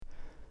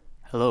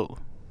Hello.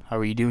 How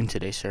are you doing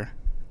today, sir?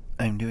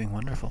 I'm doing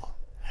wonderful.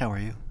 How are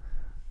you?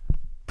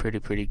 Pretty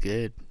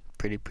good.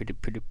 Pretty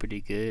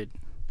good.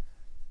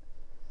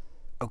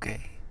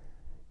 Okay.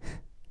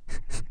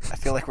 I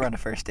feel like we're on a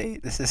first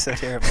date. This is so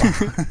terrible.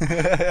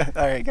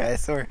 All right,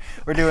 guys. So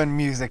we're doing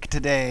music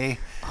today.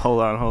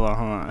 Hold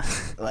on.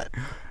 What?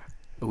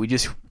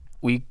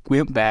 We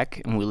went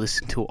back and we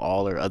listened to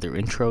all our other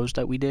intros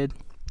that we did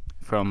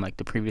from like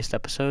the previous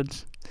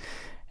episodes.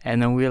 And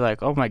then we were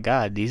like, oh my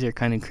god, these are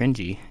kind of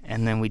cringy.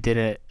 And then we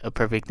did a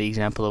perfect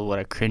example of what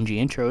a cringy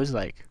intro is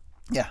like.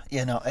 Yeah.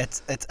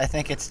 It's. I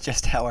think it's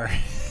just how our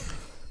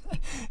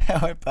how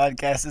our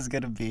podcast is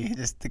gonna be.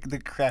 Just the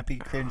crappy,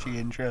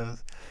 cringy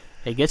intros.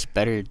 It gets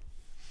better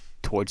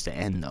towards the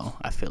end though,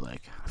 I feel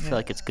like. I feel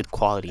like it's good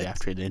quality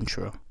after the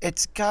intro.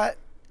 It's got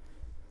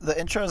the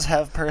intros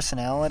have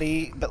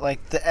personality, but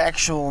like the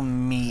actual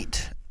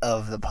meat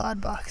of the pod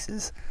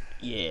boxes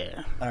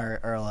Yeah.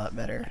 are a lot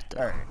better.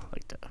 All right.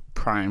 Like the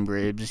prime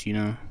ribs, you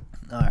know.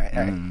 All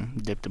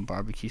right. Dipped in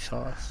barbecue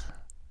sauce.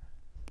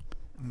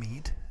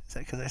 Meat? Is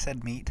that because I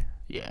said meat?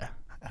 Yeah.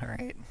 All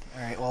right.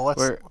 Well,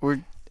 let's.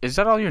 Is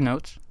that all your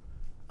notes?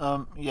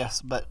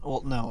 Yes, but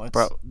no. It's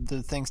Bro.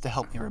 the things to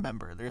help me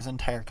remember. There's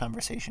entire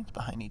conversations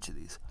behind each of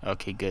these.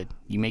 Okay, good.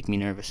 You make me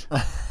nervous.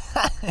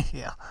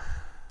 Yeah.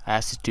 I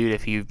asked this dude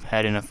if he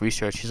had enough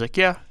research. He's like,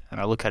 yeah.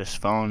 And I look at his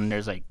phone, and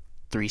there's like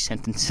 3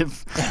 sentences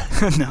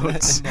of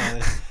notes. No,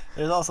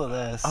 there's also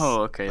this.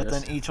 Oh, okay. But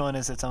then each one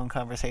is its own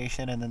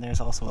conversation, and then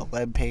there's also a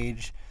web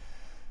page.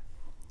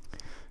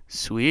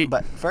 Sweet.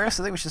 But first,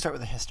 I think we should start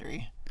with the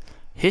history.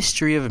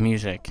 History of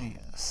music.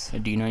 Yes.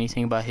 Do you know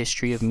anything about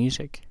history of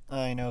music?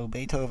 I know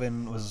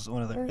Beethoven was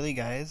one of the early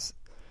guys,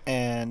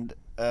 and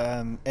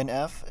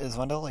NF is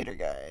one of the later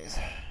guys.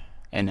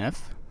 NF?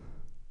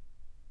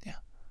 Yeah.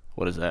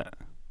 What is that?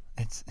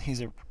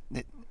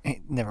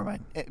 Never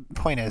mind.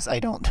 Point is, I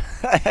don't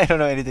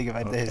know anything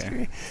about the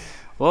history.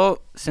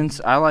 Well,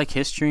 since I like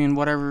history and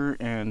whatever,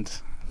 and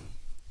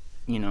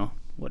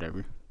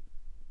whatever.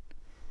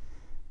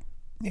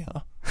 Yeah.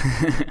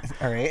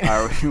 All right.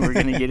 We're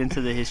gonna get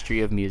into the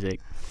history of music.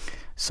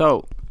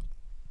 So,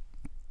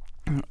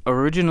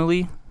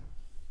 originally,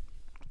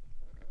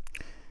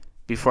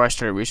 before I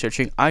started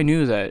researching, I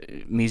knew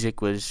that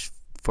music was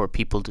for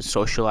people to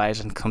socialize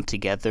and come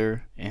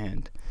together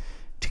and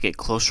to get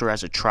closer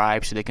as a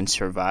tribe so they can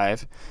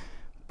survive.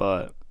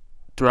 But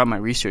throughout my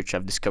research,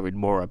 I've discovered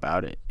more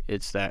about it.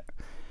 It's that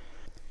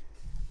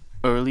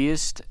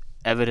earliest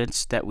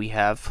evidence that we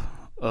have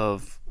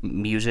of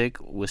music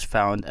was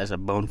found as a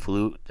bone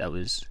flute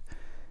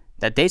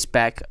that dates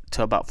back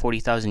to about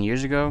 40,000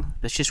 years ago.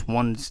 That's just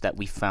ones that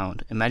we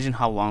found. Imagine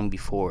how long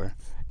before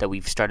that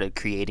we've started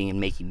creating and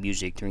making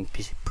music during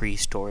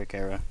prehistoric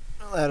era.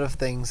 A lot of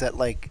things that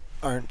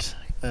aren't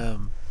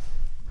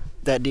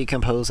that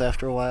decompose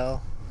after a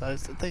while. I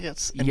think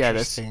it's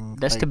interesting. Yeah,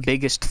 that's the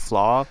biggest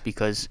flaw,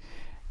 because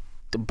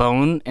the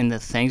bone and the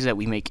things that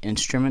we make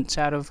instruments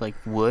out of, like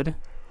wood,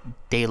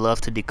 they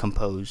love to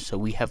decompose. So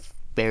we have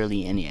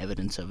barely any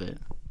evidence of it.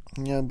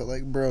 Yeah, but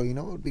bro, you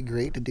know what would be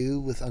great to do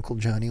with Uncle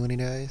Johnny when he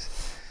dies?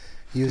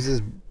 Use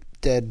his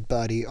dead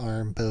body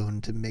arm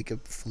bone to make a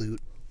flute.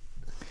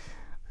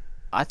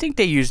 I think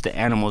they used the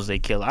animals they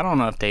kill. I don't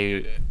know if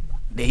they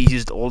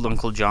used old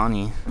Uncle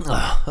Johnny.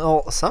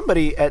 Well,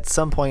 somebody at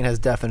some point has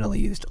definitely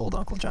used old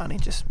Uncle Johnny,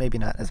 just maybe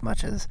not as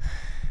much as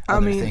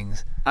other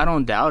things. I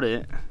don't doubt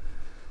it.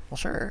 Well,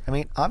 sure. I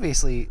mean,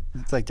 obviously,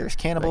 there's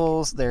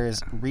cannibals,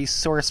 there's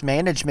resource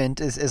management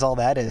is all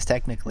that is,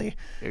 technically.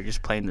 They're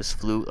just playing this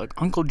flute, like,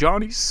 Uncle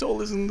Johnny's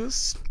soul is in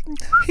this.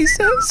 He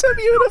sounds so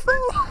beautiful.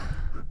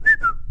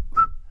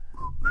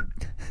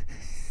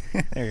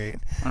 All right.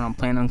 And I'm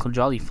playing Uncle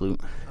Jolly flute.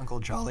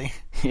 Uncle Jolly.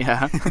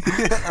 Yeah.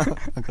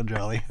 Uncle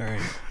Jolly. All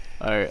right.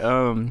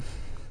 All right.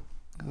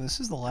 This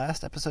is the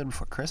last episode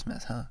before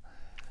Christmas, huh?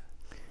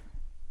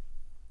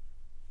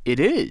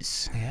 It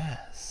is.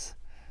 Yes.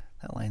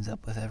 That lines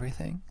up with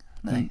everything.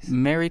 Nice.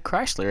 Merry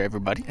Chrysler,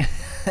 everybody.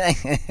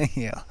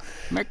 Yeah.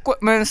 Merry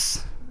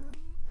Christmas.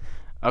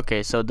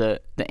 Okay, so the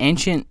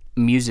ancient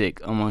music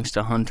amongst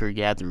the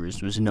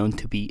hunter-gatherers was known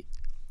to be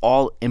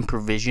all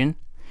improvisation,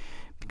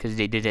 because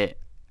they did it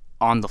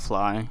on the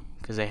fly,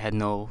 because they had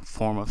no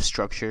form of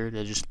structure.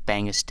 They just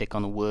bang a stick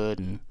on the wood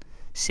and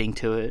sing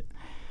to it.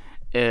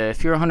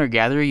 If you're a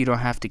hunter-gatherer, you don't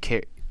have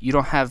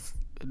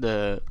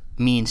the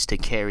means to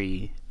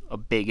carry a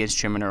big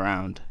instrument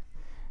around.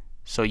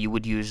 So you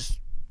would use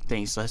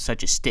things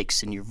such as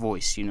sticks in your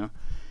voice,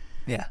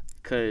 Yeah.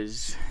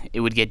 because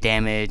it would get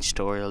damaged,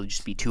 or it'll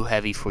just be too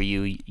heavy for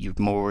you. You're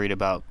more worried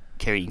about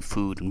carrying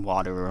food and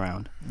water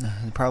around.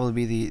 It'd probably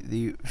be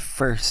the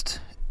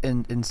first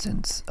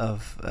instance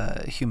of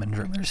human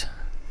drummers.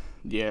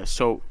 Yeah,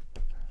 so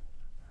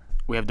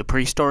we have the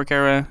prehistoric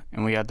era,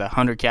 and we have the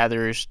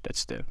hunter-gatherers.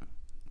 That's the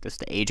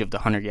age of the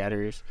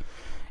hunter-gatherers.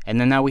 And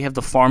then now we have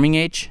the farming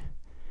age.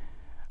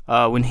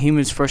 When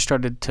humans first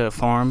started to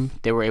farm,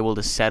 they were able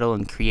to settle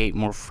and create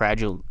more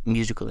fragile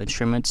musical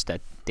instruments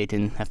that they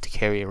didn't have to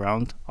carry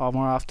around all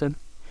more often.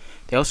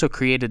 They also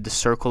created the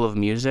circle of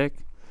music,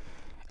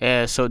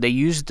 So they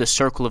used the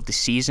circle of the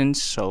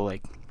seasons, so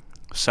like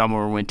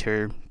summer,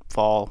 winter,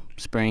 fall,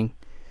 spring,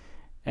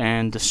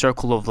 and the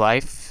circle of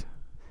life.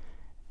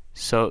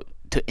 So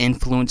to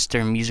influence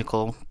their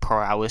musical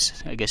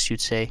prowess, I guess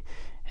you'd say.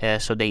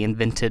 So they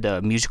invented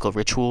musical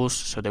rituals.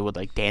 So they would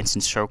like dance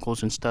in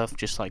circles and stuff,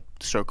 just like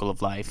the circle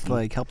of life.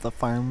 Like help the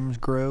farms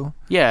grow.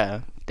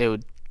 Yeah, they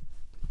would.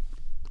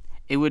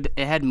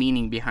 It had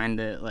meaning behind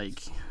it.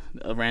 Like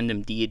a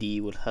random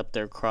deity would help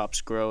their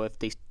crops grow if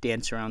they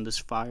dance around this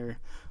fire,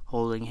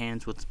 holding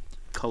hands with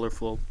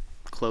colorful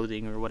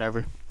clothing or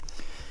whatever.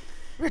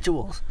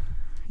 Rituals.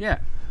 Yeah.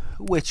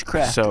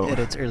 Witchcraft So- at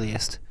its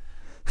earliest.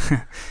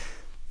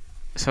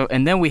 So,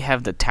 and then we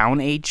have the town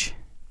age.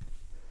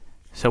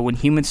 So when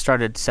humans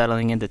started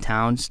settling into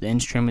towns, the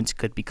instruments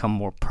could become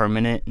more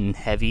permanent and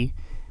heavy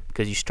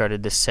because you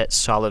started to set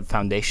solid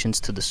foundations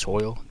to the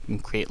soil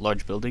and create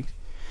large buildings.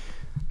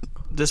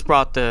 This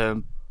brought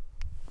the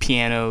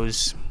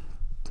pianos,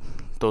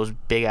 those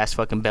big ass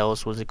fucking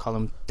bells, what do they call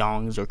them?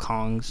 Dongs or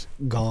kongs?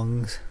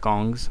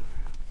 Gongs.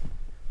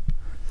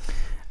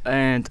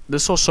 And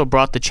this also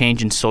brought the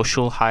change in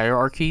social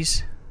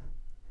hierarchies.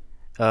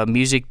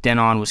 Music then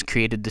on was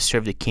created to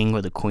serve the king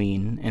or the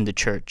queen and the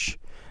church.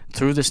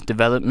 Through this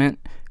development,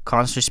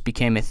 concerts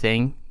became a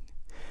thing,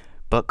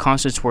 but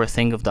concerts were a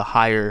thing of the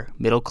higher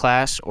middle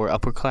class or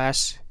upper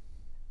class.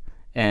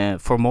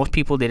 And for most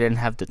people, they didn't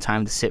have the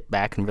time to sit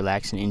back and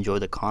relax and enjoy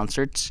the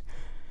concerts.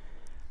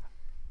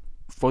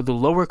 For the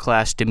lower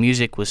class, the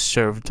music was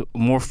served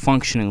more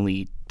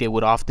functionally. They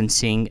would often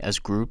sing as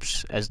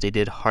groups as they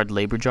did hard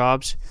labor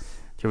jobs.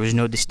 There was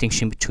no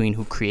distinction between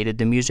who created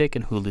the music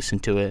and who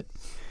listened to it.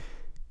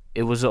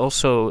 It was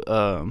also,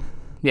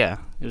 it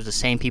was the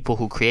same people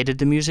who created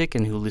the music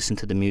and who listened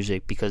to the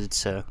music because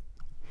it's,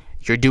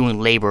 you're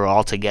doing labor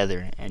all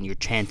together and you're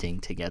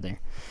chanting together.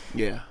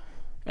 Yeah.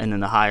 And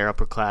in the higher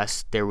upper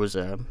class, there was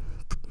a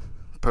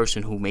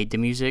person who made the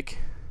music,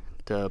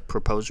 the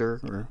proposer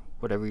or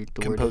whatever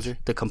the word is.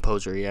 The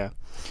composer, yeah.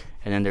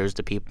 And then there's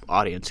the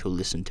audience who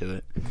listened to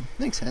it.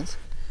 Makes sense.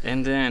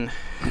 And then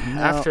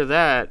after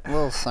that, A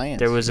little science.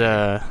 there was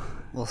a...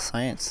 little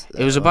science.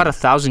 It was about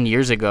 1,000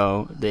 years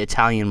ago. The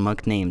Italian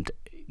monk named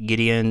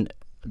Gideon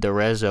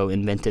d'Arezzo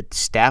invented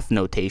staff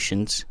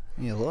notations.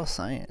 Yeah, a little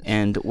science.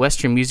 And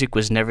Western music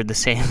was never the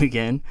same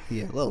again.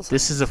 Yeah, a little science.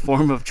 This is a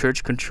form of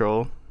church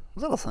control. A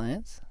little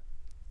science.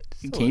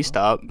 Can you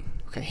stop?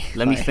 Okay.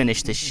 Let me fine.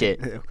 finish this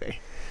shit. Okay.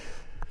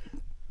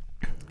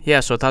 Yeah,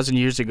 so 1,000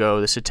 years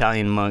ago, this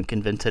Italian monk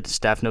invented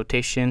staff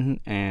notation,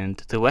 and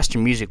the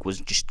Western music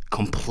was just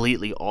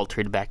completely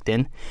altered back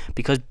then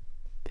because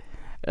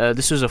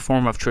this was a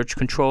form of church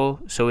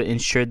control, so it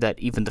ensured that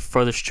even the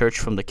furthest church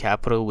from the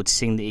capital would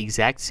sing the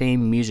exact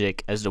same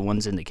music as the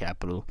ones in the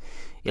capital.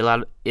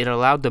 It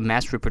allowed the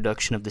mass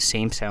reproduction of the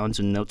same sounds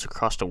and notes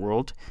across the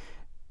world.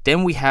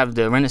 Then we have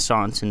the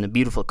Renaissance and the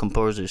beautiful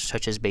composers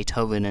such as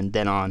Beethoven and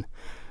then on.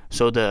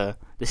 So the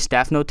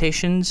staff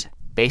notations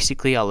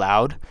basically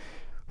allowed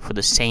for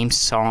the same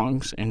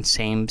songs and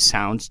same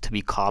sounds to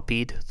be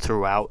copied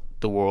throughout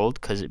the world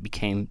because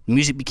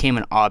music became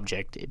an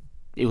object.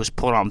 It was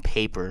put on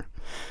paper.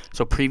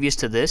 So previous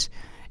to this,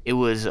 it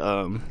was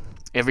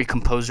every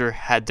composer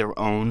had their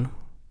own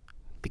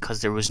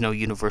because there was no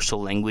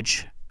universal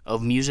language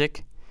of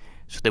music.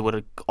 So they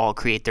would all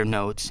create their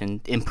notes and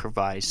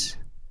improvise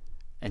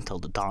until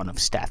the dawn of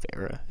staff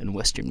era in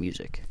Western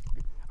music,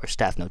 or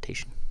staff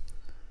notation.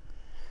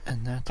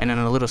 And then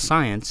a little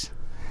science.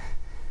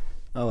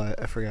 Oh,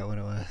 I forgot what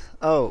it was.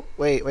 Oh,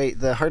 wait,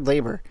 the hard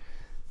labor.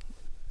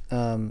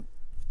 Okay,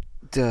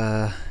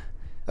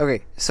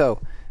 so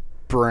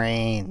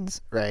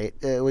brains, right?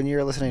 When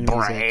you're listening to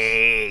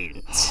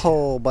music, a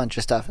whole bunch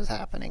of stuff is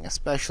happening,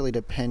 especially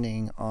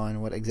depending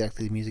on what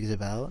exactly the music is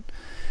about.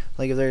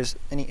 Like if there's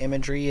any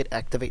imagery, it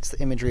activates the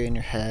imagery in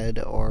your head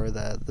or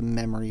the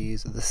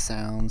memories of the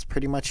sounds.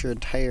 Pretty much your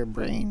entire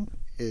brain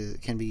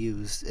can be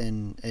used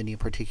in any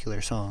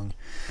particular song.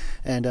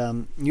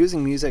 And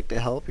using music to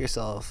help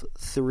yourself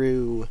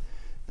through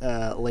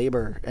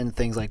labor and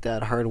things like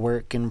that, hard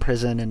work in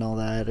prison and all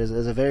that is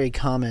a very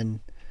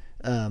common...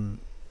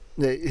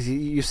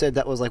 you said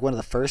that was like one of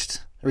the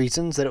first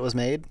reasons that it was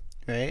made,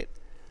 right?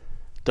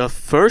 The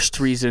first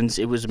reasons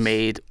it was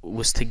made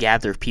was to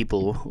gather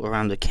people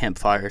around the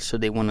campfire so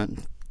they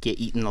wouldn't get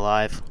eaten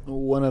alive.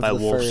 One of by the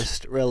wolves.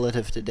 First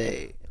relative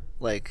today.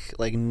 Like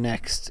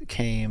next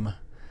came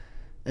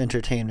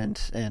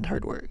entertainment and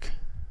hard work.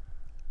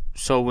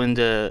 So when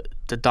the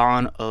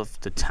dawn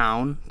of the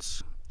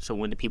towns, so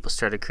when the people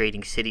started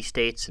creating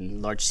city-states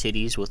and large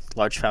cities with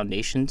large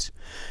foundations,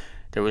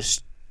 there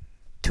was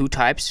two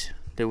types.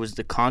 There was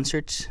the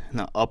concerts and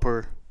the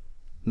upper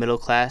middle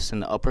class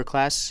and the upper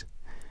class.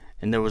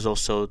 And there was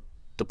also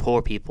the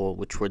poor people,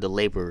 which were the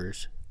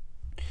laborers.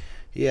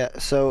 Yeah,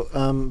 so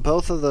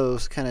both of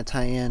those kind of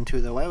tie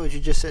into the why would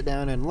you just sit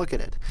down and look at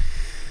it?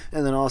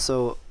 And then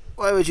also,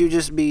 why would you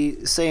just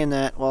be saying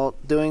that while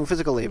doing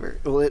physical labor?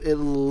 Well, it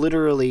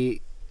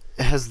literally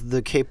has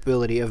the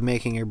capability of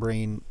making your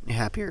brain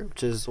happier,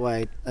 which is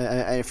why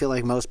I feel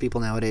like most people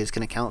nowadays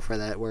can account for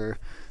that, where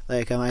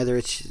Like either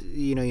it's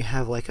you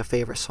have like a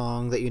favorite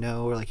song that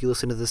or like you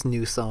listen to this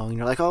new song and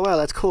you're like, oh wow,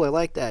 that's cool, I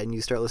like that, and you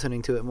start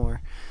listening to it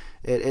more.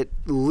 It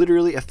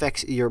literally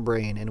affects your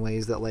brain in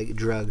ways that like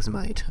drugs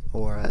might,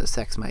 or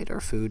sex might, or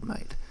food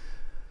might.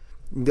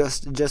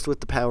 Just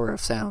with the power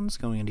of sounds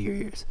going into your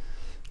ears.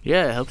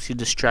 Yeah, it helps you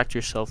distract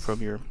yourself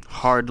from your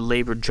hard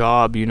labor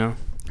job,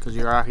 because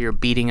you're out here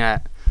beating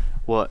at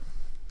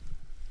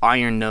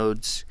iron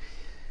nodes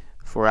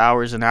for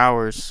hours and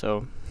hours.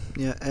 So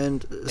yeah,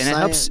 and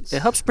it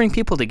helps bring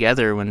people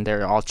together when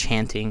they're all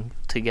chanting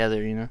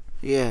together.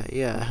 Yeah,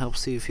 it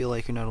helps you feel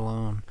like you're not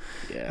alone.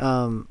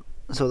 Yeah.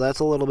 So that's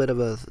a little bit of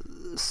a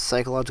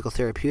psychological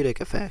therapeutic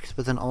effect,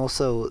 but then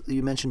also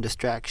you mentioned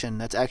distraction.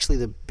 That's actually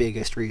the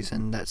biggest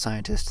reason that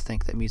scientists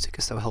think that music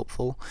is so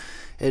helpful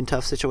in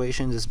tough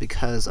situations, is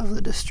because of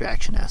the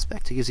distraction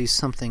aspect. It gives you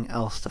something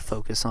else to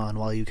focus on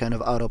while you kind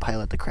of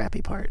autopilot the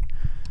crappy part.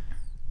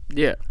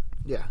 Yeah.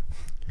 Yeah.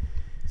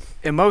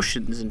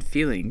 Emotions and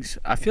feelings.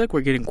 I feel like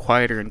we're getting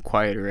quieter and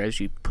quieter as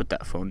you put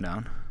that phone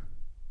down.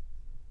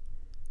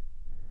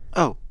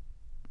 Oh.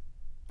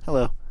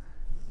 Hello.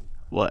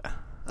 What?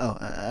 Oh,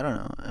 I don't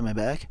know. Am I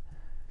back?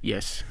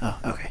 Yes. Oh,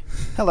 okay.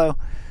 Hello.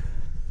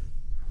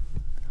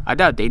 I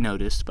doubt they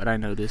noticed, but I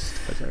noticed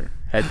with our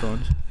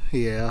headphones.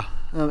 Yeah.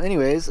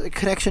 Anyways,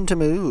 connection to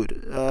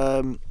mood.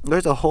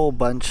 There's a whole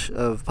bunch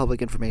of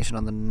public information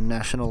on the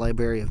National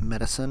Library of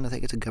Medicine. I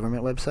think it's a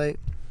government website.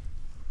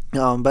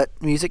 But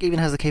music even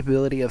has the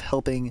capability of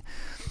helping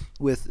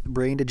with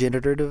brain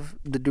degenerative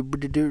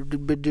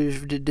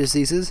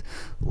diseases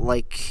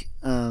like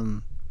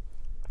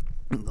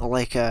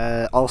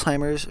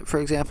Alzheimer's, for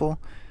example.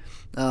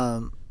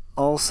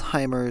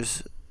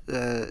 Alzheimer's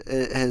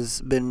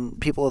has been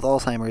people with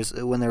Alzheimer's,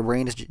 when their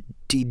brain is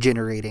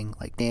degenerating,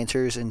 like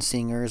dancers and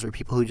singers or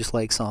people who just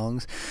like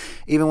songs,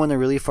 even when they're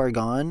really far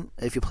gone,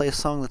 if you play a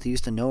song that they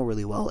used to know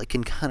really well, it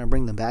can kind of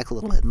bring them back a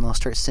little bit, and they'll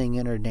start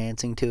singing or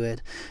dancing to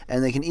it,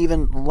 and they can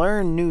even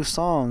learn new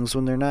songs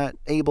when they're not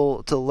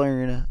able to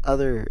learn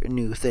other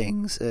new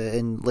things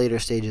in later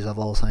stages of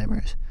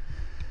Alzheimer's.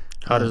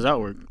 How does that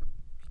work?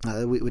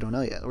 We don't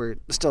know yet. We're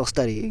still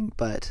studying,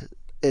 but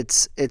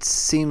it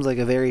seems like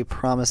a very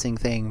promising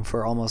thing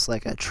for almost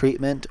like a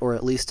treatment, or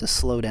at least to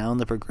slow down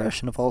the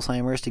progression of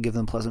Alzheimer's, to give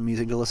them pleasant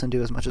music to listen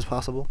to as much as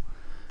possible.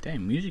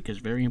 Damn, music is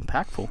very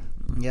impactful.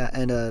 Yeah,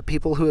 and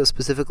people who have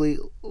specifically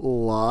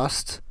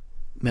lost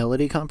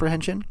melody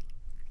comprehension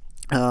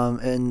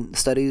in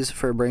studies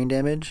for brain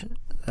damage,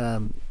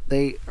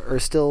 they are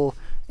still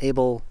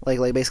able,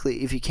 like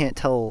basically, if you can't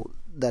tell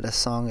that a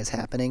song is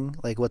happening,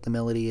 like what the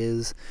melody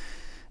is,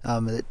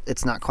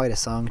 it's not quite a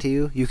song to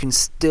you, you can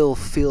still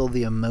feel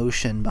the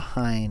emotion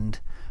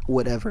behind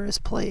whatever is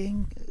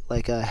playing.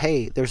 Like,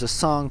 hey, there's a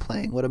song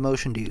playing, what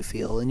emotion do you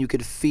feel? And you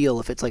could feel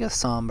if it's like a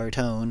somber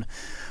tone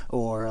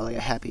or like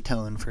a happy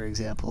tone, for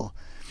example.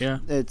 Yeah.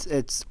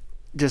 It's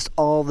just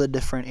all the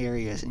different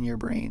areas in your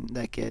brain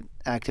that get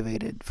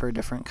activated for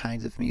different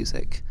kinds of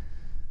music.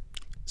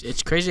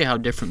 It's crazy how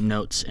different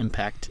notes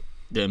impact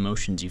the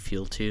emotions you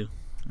feel too.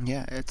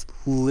 Yeah, it's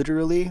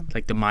literally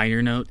like the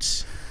minor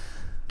notes.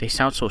 They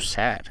sound so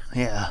sad.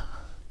 Yeah.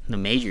 The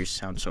majors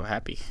sound so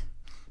happy.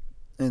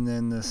 And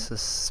then the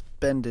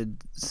suspended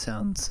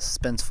sounds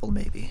suspenseful,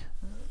 maybe.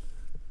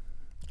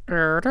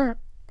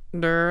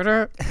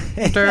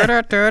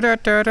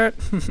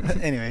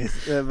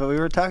 Anyways, but we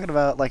were talking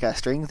about like a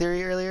string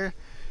theory earlier.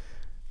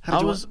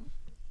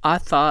 I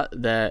thought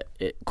that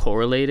it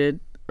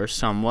correlated, or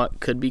somewhat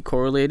could be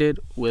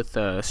correlated, with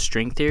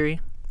string theory.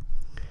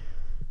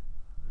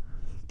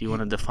 Do you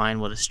want to define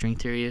what a string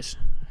theory is,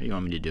 or you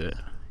want me to do it?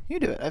 You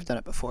do it. I've done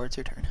it before. It's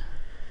your turn.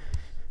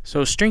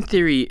 So string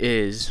theory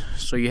is,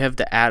 so you have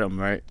the atom,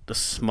 right? The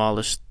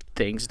smallest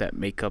things that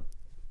make up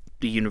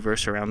the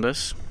universe around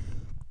us.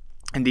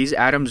 And these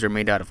atoms are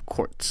made out of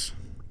quartz,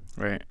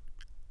 right?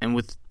 And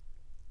with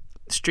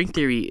string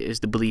theory is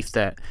the belief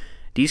that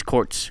these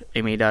quartz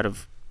are made out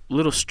of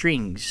little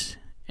strings,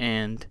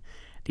 and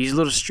these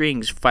little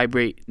strings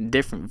vibrate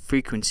different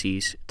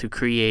frequencies to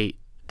create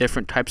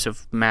different types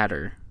of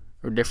matter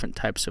or different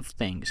types of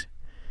things.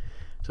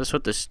 So that's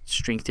what the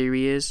string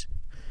theory is.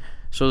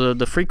 So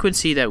the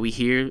frequency that we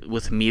hear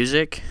with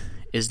music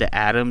is the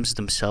atoms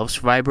themselves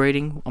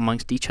vibrating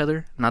amongst each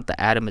other, not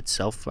the atom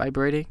itself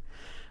vibrating.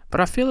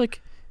 But I feel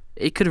like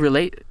it could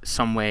relate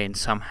some way and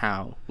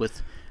somehow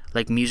with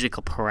like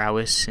musical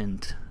prowess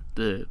and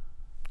the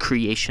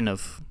creation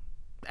of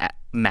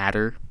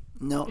matter.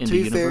 No, in to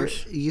the be fair,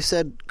 universe. you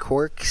said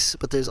quarks,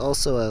 but there's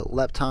also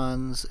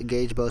leptons,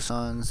 gauge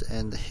bosons,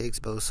 and the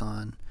Higgs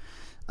boson.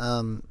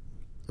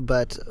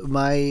 But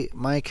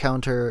my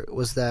counter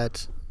was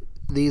that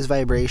these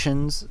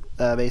vibrations,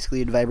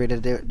 basically vibrate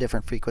at a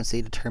different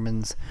frequency,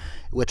 determines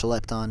which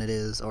lepton it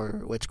is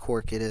or which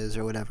quark it is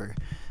or whatever,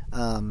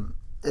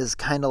 is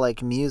kind of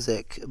like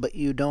music, but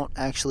you don't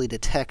actually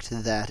detect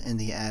that in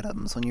the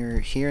atoms. When you're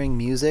hearing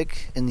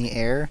music in the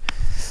air,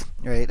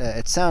 right,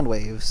 it's sound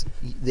waves.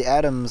 The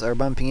atoms are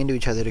bumping into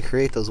each other to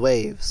create those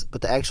waves,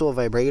 but the actual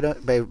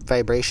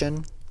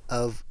vibration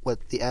of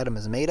what the atom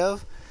is made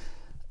of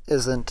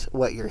isn't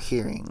what you're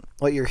hearing.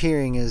 What you're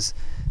hearing is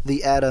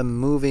the atom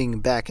moving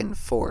back and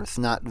forth,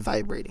 not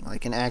vibrating.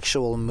 Like an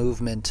actual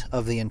movement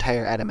of the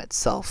entire atom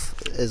itself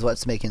is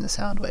what's making the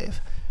sound wave.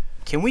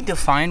 Can we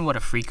define what a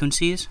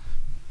frequency is?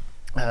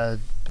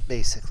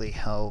 Basically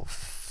how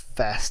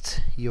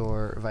fast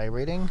you're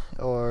vibrating,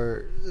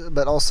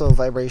 but also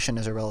vibration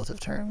is a relative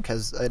term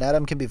because an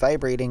atom can be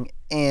vibrating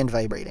and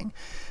vibrating.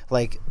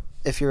 Like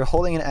if you're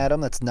holding an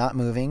atom that's not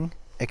moving,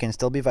 it can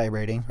still be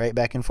vibrating right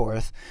back and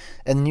forth,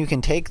 and you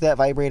can take that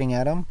vibrating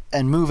atom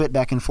and move it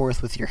back and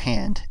forth with your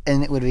hand,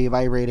 and it would be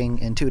vibrating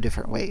in two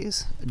different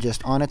ways,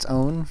 just on its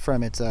own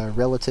from its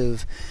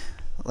relative.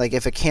 Like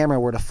if a camera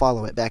were to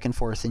follow it back and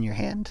forth in your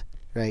hand,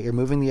 right? You're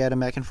moving the atom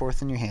back and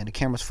forth in your hand, a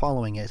camera's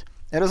following it.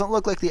 It doesn't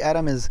look like the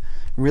atom is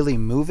really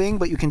moving,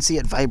 but you can see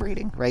it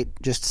vibrating, right?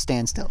 Just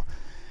stand still.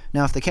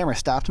 Now, if the camera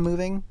stopped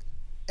moving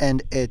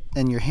and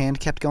your hand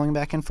kept going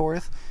back and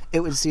forth,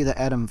 it would see the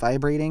atom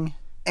vibrating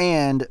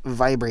and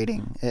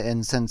vibrating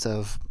in sense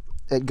of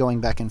it going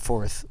back and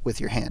forth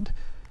with your hand.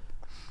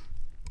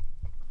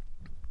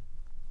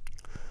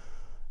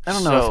 I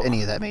don't know if any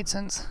of that made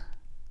sense.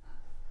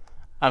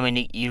 I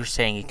mean, you're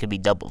saying it could be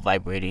double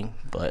vibrating,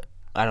 but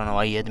I don't know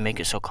why you had to make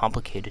it so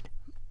complicated.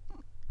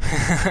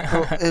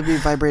 Well, it'd be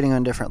vibrating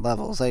on different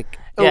levels. Like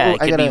it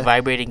could be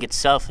vibrating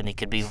itself, and it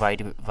could be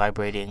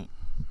vibrating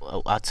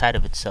outside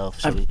of itself.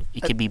 So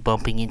it could be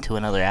bumping into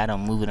another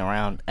atom, moving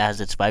around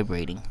as it's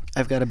vibrating.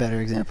 I've got a better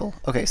example.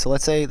 Okay, so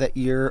let's say that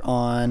you're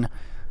on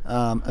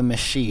a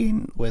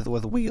machine with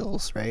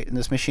wheels, right? And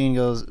this machine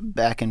goes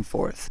back and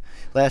forth,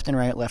 left and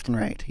right, left and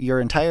right.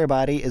 Your entire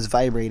body is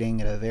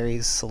vibrating at a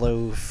very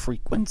slow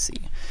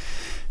frequency.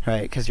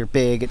 Right, because you're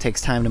big, it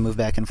takes time to move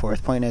back and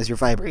forth. Point is, you're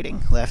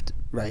vibrating left,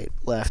 right.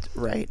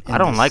 I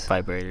don't like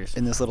vibrators.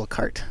 In this little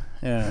cart.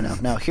 No.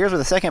 Now, here's where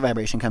the second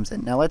vibration comes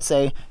in. Now, let's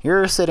say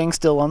you're sitting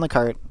still on the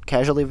cart,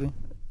 casually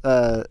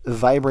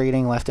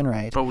vibrating left and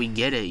right. But we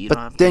get it.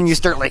 But then you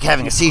start like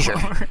having a seizure.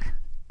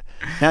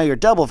 Now you're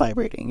double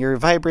vibrating. You're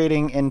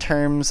vibrating in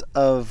terms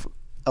of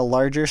a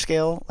larger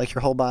scale, like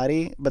your whole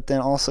body, but then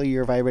also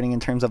you're vibrating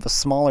in terms of a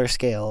smaller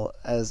scale,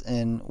 as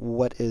in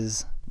what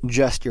is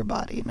just your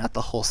body, not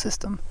the whole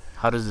system.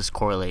 How does this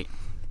correlate?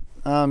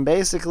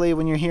 Basically,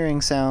 when you're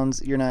hearing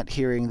sounds, you're not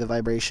hearing the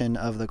vibration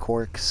of the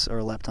quarks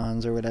or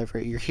leptons or whatever.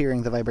 You're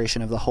hearing the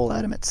vibration of the whole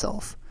atom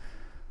itself.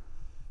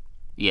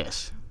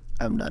 Yes.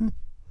 I'm done.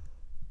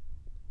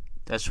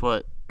 That's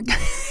what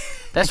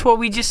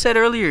we just said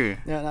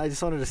earlier. Yeah, I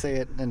just wanted to say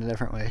it in a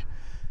different way.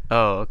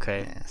 Oh,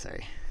 okay. Yeah,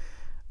 sorry.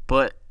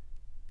 But,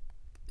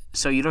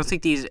 so you don't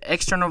think these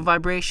external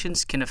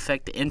vibrations can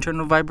affect the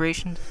internal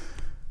vibrations?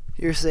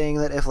 You're saying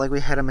that if, like, we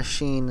had a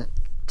machine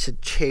to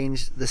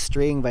change the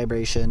string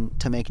vibration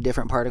to make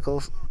different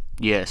particles?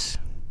 Yes.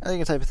 I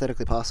think it's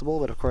hypothetically possible,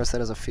 but of course that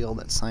is a field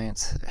that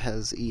science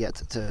has yet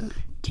to...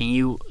 Can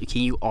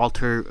you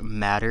alter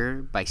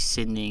matter by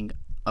sending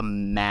a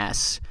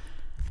mass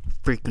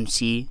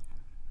frequency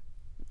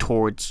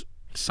towards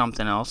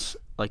something else,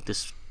 like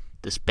this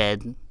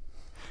bed?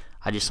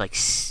 I just like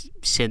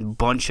send a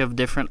bunch of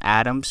different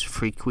atoms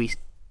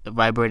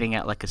vibrating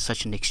at like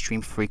such an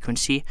extreme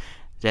frequency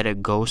that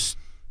it goes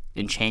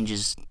and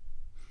changes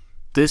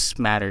this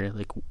matter,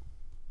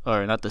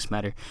 or not this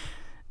matter,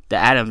 the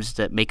atoms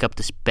that make up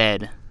this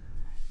bed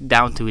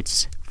down to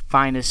its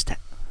finest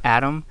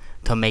atom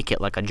to make it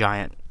like a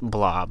giant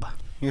blob.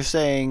 You're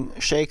saying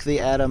shake the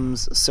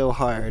atoms so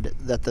hard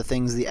that the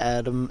things the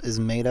atom is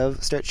made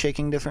of start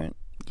shaking different?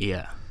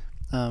 Yeah.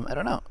 I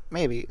don't know.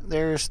 Maybe.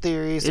 There's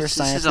theories, there's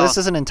science. This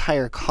is an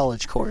entire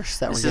college course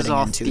that we're getting into.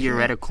 This is all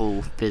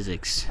theoretical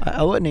physics.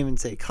 I wouldn't even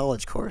say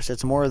college course.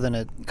 It's more than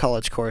a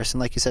college course.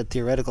 And like you said,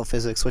 theoretical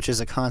physics, which is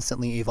a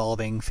constantly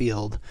evolving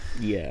field.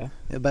 Yeah.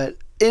 But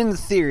in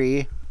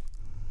theory,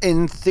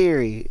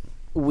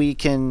 we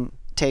can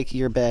take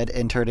your bed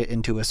and turn it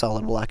into a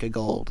solid block of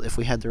gold if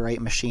we had the right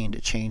machine to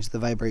change the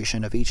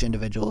vibration of each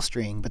individual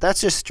string. But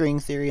that's just string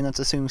theory, and that's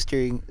assuming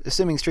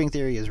string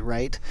theory is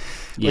right.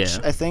 Yeah. Which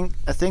I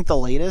think the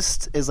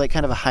latest is like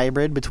kind of a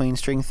hybrid between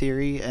string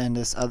theory and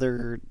this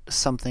other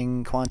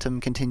something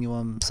quantum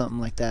continuum, something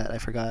like that. I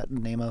forgot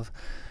the name of.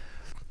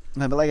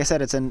 But like I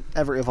said, it's an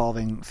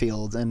ever-evolving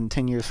field, and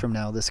 10 years from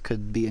now, this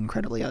could be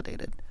incredibly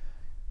outdated.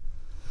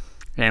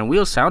 And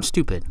we'll sound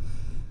stupid.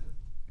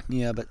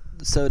 Yeah, but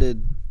so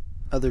did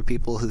other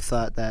people who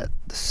thought that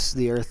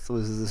the Earth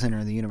was the center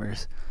of the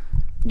universe.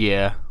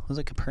 Yeah. Was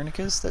it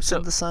Copernicus that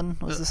said the sun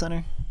was the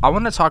center? I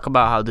want to talk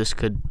about how this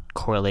could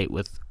correlate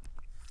with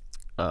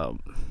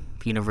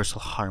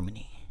universal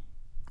harmony.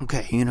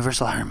 Okay,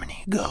 universal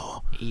harmony.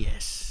 Go.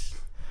 Yes.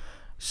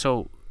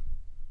 So,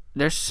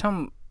 there's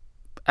some...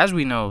 As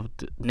we know,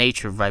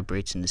 nature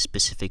vibrates in a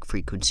specific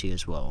frequency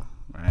as well,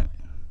 right?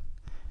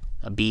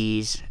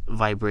 Bees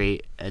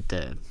vibrate at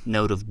the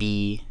note of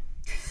B.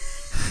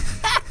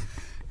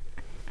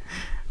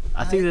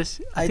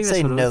 I'd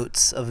say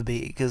notes of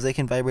B, because they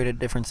can vibrate at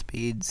different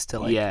speeds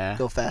to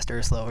go faster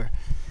or slower.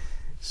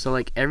 So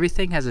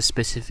everything has a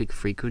specific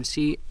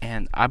frequency,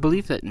 and I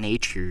believe that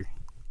nature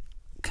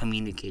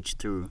communicates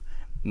through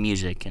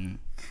music and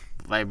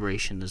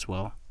vibration as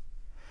well.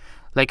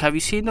 Like, have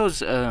you seen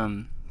those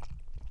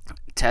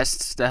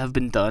tests that have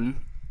been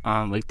done?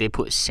 Like they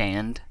put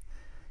sand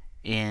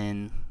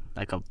in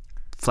like a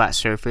flat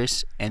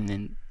surface and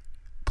then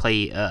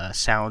play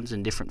sounds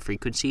in different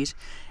frequencies,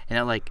 and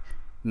it like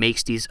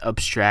makes these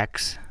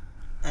abstract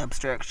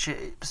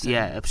shapes.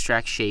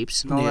 abstract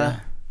shapes and all Yeah.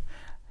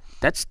 that.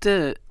 That's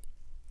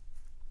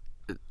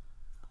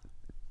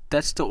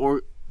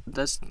the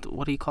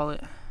what do you call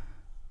it?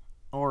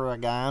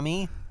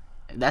 Origami.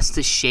 That's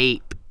the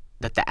shape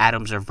that the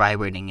atoms are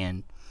vibrating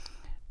in,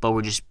 but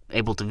we're just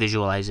able to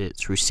visualize it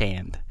through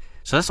sand.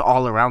 So that's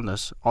all around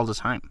us all the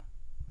time.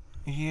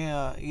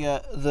 Yeah.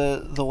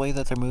 The way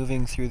that they're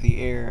moving through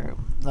the air.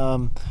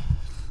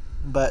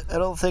 But I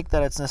don't think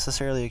that it's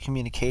necessarily a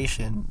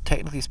communication.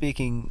 Technically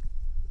speaking,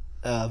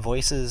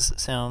 voices,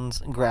 sounds,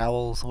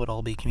 growls would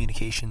all be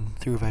communication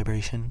through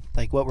vibration.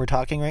 Like what we're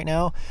talking right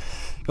now,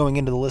 going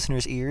into the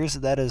listener's ears,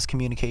 that is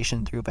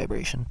communication through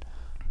vibration.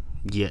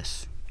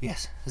 Yes.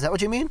 Yes. Is that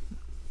what you mean?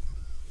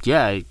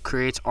 Yeah, it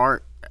creates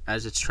art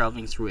as it's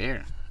traveling through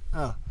air.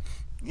 Oh.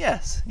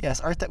 Yes,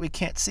 art that we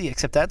can't see,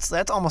 except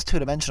that's almost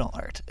two-dimensional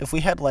art. If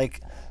we had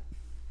like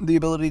the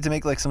ability to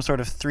make like some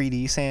sort of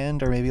 3D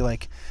sand, or maybe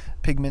like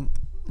pigment,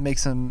 make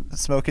some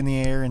smoke in the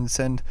air and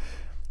send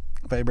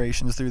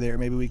vibrations through there,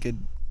 maybe we could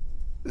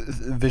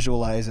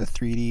visualize a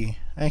 3D.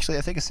 Actually,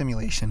 I think a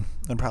simulation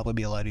would probably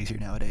be a lot easier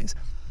nowadays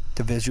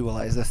to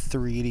visualize the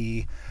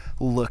 3D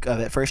look of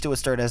it. First, it would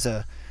start as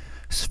a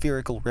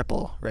spherical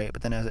ripple, right?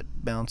 But then as it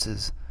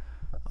bounces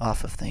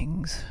off of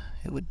things,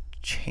 it would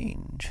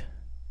change,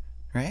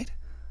 right?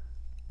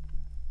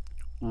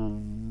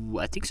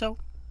 I think so.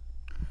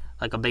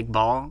 Like a big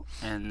ball,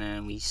 and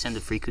then we send a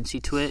frequency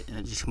to it, and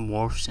it just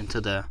morphs into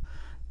the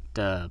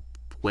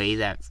way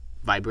that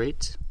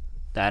vibrates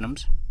the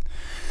atoms.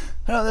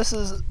 No, this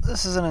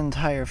is an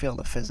entire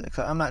field of physics.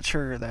 I'm not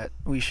sure that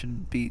we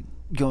should be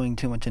going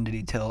too much into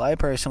detail. I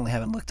personally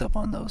haven't looked up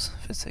on those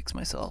physics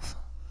myself.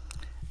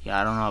 Yeah,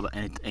 I don't know about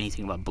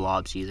anything about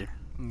blobs either.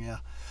 Yeah.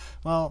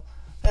 Well,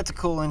 that's a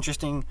cool,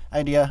 interesting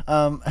idea.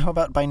 How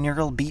about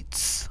binaural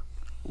beats?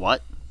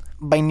 What?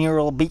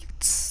 Binaural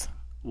beats.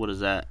 What is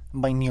that?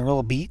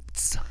 Binaural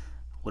beats.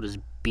 What is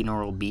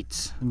binaural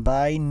beats?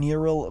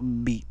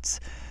 Binaural beats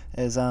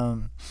is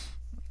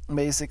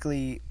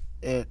basically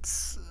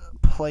it's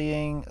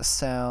playing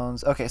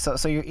sounds. Okay,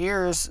 so your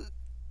ears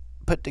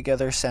put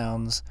together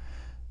sounds,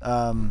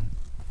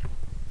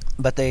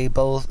 but they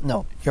both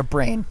your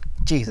brain.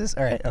 Jesus.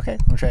 All right. Okay.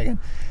 Let me try again.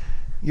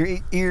 Your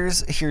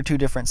ears hear two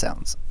different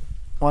sounds.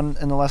 One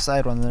in the left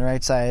side, one on the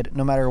right side.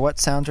 No matter what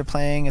sounds are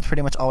playing, it's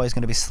pretty much always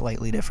going to be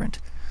slightly different,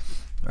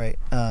 right?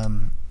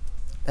 And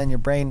your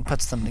brain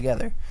puts them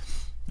together.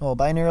 Well,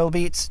 binaural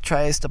beats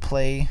tries to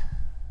play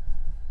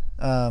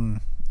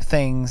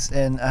things,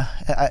 and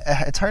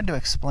it's hard to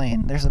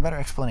explain. There's a better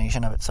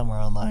explanation of it somewhere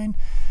online,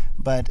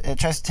 but it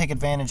tries to take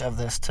advantage of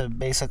this to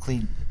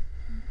basically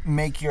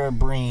make your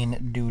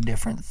brain do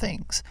different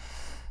things.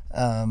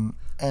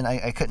 And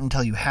I couldn't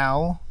tell you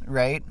how,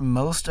 right?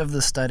 Most of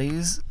the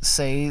studies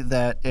say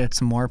that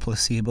it's more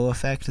placebo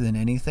effect than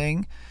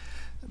anything,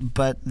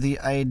 but the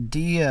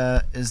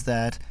idea is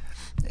that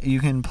you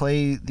can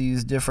play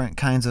these different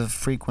kinds of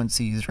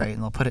frequencies, right?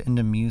 And they'll put it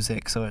into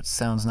music so it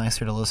sounds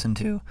nicer to listen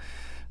to.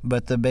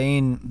 But the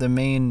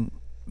main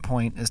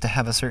point is to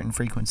have a certain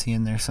frequency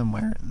in there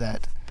somewhere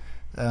that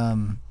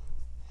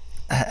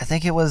I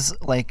think it was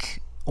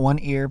like one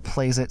ear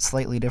plays it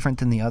slightly different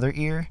than the other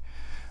ear.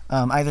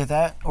 Either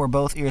that or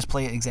both ears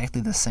play it exactly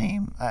the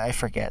same. I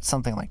forget,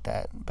 something like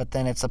that. But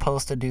then it's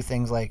supposed to do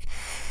things like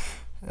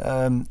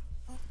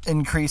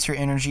increase your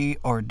energy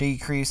or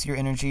decrease your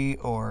energy,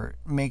 or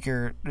make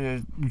your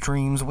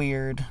dreams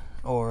weird,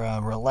 or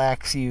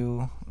relax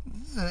you,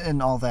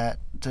 and all that,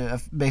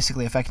 to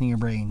basically affecting your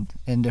brain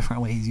in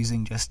different ways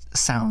using just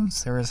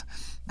sounds. There was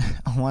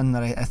one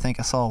that I think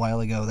I saw a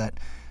while ago that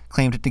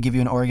claimed to give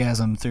you an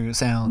orgasm through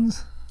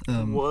sounds.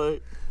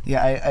 What?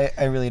 Yeah,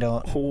 I really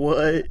don't.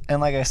 What?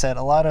 And like I said,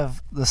 a lot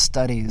of the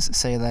studies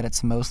say that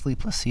it's mostly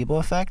placebo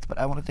effect, but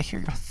I wanted to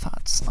hear your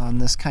thoughts on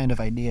this kind of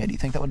idea. Do you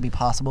think that would be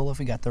possible if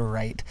we got the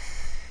right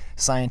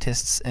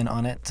scientists in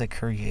on it to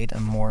create a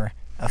more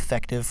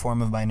effective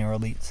form of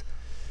binaural beats?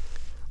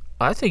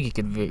 I think it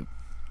could be.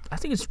 I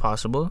think it's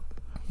possible.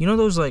 You know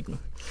those, like,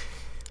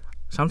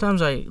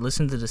 sometimes I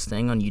listen to this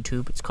thing on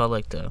YouTube. It's called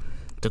like the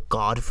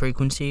God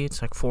frequency.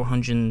 It's like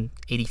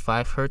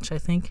 485 hertz, I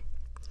think.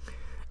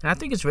 And I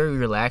think it's very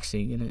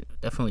relaxing, and it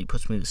definitely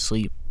puts me to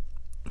sleep.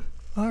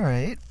 All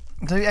right.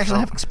 So you actually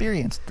have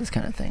experienced this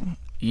kind of thing?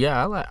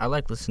 Yeah, I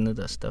like listening to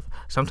that stuff.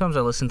 Sometimes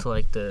I listen to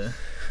like the,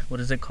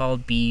 what is it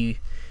called,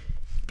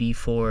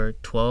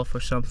 B412 or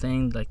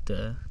something, like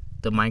the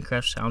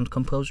Minecraft sound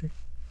composer.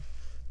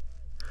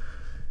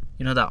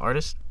 You know that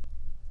artist?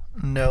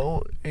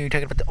 No. Are you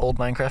talking about the old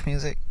Minecraft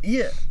music?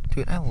 Yeah.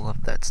 Dude, I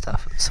love that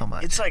stuff so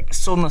much. It's like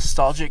so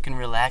nostalgic and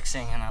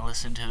relaxing, and I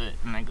listen to it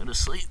and I go to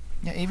sleep.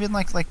 Yeah, even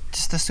like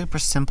just the super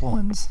simple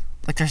ones.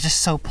 Like, they're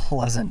just so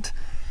pleasant.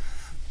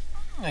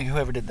 Like,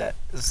 whoever did that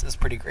is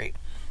pretty great.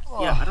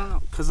 Yeah, I don't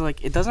know, because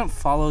like it doesn't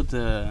follow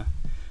the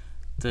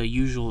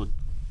usual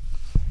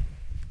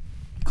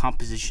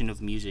composition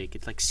of music.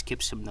 It like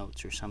skips some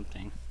notes or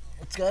something.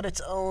 It's got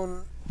its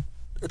own.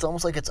 It's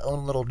almost like its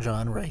own little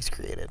genre he's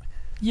created.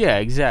 Yeah,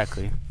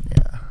 exactly.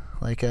 Yeah,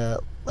 like a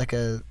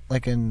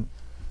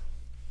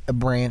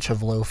branch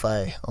of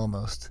lo-fi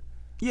almost.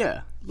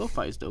 Yeah,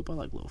 lo-fi is dope. I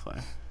like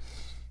lo-fi.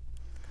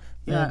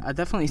 Yeah, I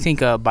definitely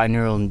think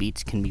binaural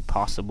beats can be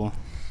possible.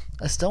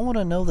 I still want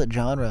to know the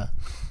genre,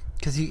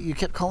 because you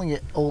kept calling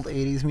it old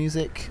 80s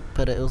music,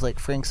 but it was like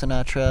Frank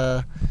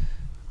Sinatra.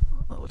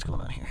 Oh, what's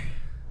going on here?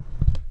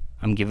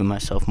 I'm giving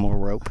myself more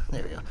rope.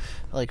 There we go.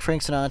 Like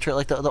Frank Sinatra,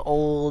 like the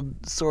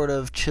old sort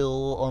of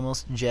chill,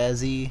 almost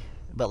jazzy,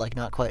 but like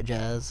not quite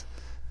jazz.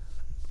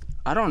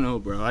 I don't know,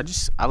 bro.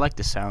 I like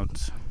the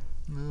sounds.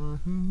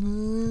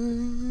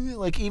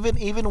 Like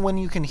even when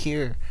you can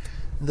hear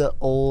the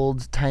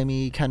old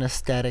timey kind of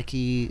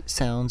staticky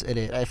sounds in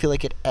it, I feel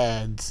like it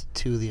adds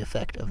to the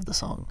effect of the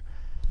song.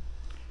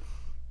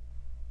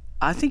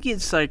 I think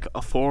it's like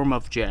a form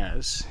of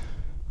jazz.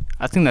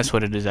 I think that's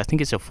what it is. I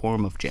think it's a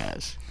form of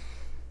jazz.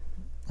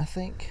 I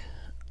think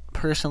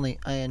personally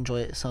I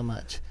enjoy it so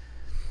much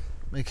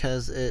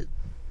because it.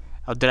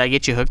 Oh, did I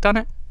get you hooked on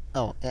it?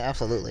 Oh, yeah,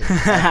 absolutely.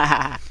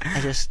 I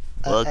just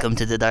Welcome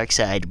to the dark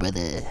side,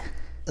 brother.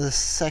 The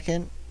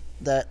second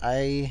that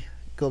I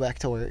go back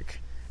to work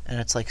and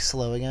it's like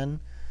slow again,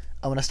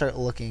 I'm gonna start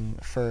looking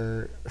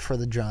for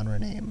the genre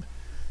name.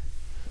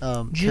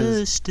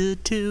 Just the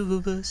two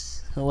of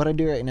us. What I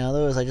do right now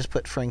though is I just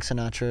put Frank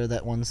Sinatra,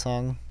 that one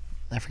song,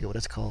 I forget what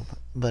it's called,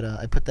 but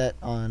I put that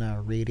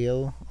on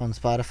radio on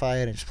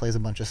Spotify and it just plays a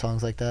bunch of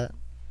songs like that.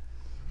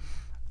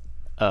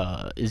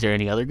 Is there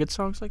any other good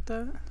songs like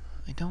that?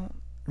 I don't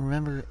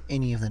remember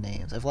any of the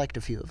names. I've liked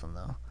a few of them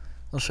though.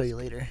 I'll show you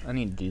later. I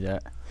need to do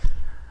that.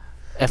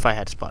 If I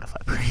had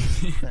Spotify.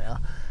 Yeah.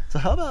 So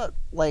how about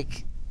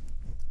like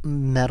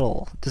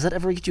metal? Does that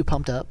ever get you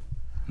pumped up?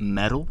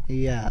 Metal?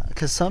 Yeah,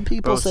 because some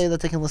people say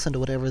that they can listen to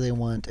whatever they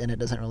want and it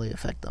doesn't really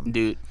affect them.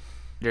 Dude,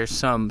 there's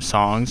some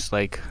songs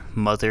like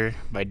Mother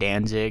by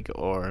Danzig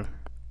or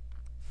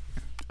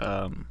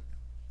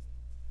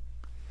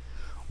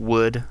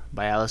Wood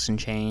by Alice in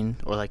Chains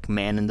or like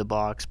Man in the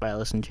Box by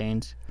Alice in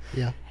Chains.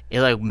 Yeah. It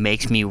like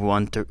makes me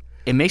want to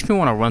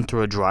run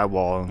through a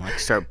drywall and like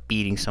start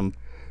beating some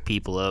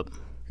people up.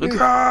 Like,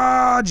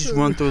 just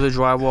run through the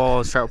drywall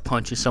and start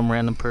punching some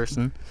random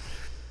person.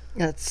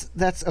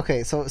 That's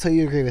okay. So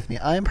you agree with me?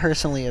 I'm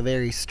personally a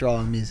very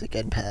strong music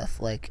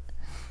empath. Like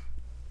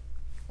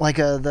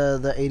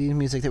the 80s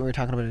music that we were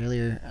talking about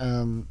earlier.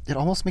 It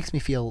almost makes me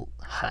feel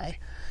high.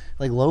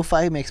 Like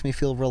lo-fi makes me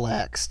feel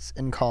relaxed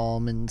and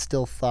calm and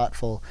still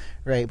thoughtful,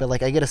 right? But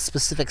like I get a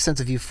specific sense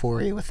of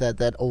euphoria with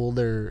that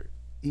older.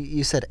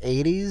 You said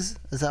 80s?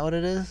 Is that what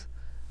it is?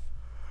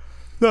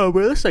 No,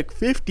 bro, that's like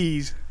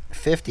 50s.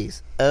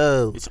 50s.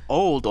 Oh. It's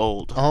old.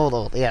 Old.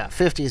 Yeah,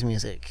 50s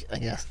music, I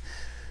guess.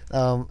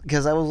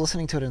 Because I was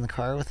listening to it in the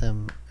car with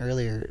him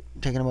earlier,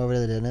 taking him over to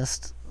the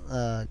dentist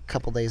a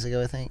couple days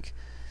ago, I think.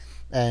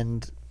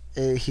 And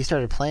he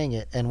started playing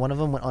it, and one of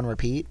them went on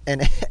repeat,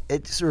 and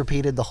it just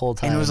repeated the whole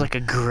time. And it was like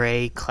a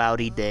gray,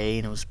 cloudy day,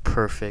 and it was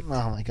perfect.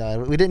 Oh, my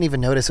God. We didn't even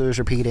notice it was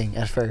repeating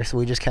at first.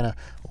 We just kind of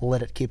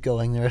let it keep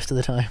going the rest of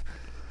the time.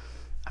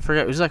 I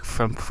forgot. It was like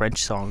from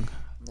French song.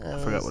 I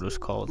forgot what it was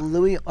called.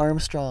 Louis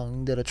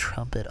Armstrong did a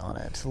trumpet on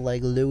it,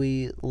 like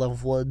Louis La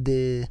Voix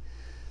de...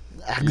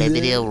 La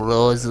Video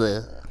Rose.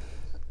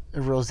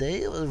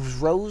 Rosé? Was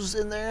Rose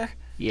in there?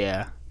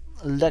 Yeah.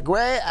 La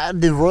Grey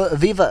de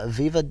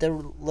Viva de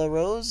la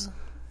Rose?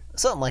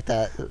 Something like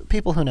that.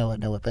 People who know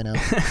it by now.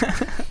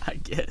 I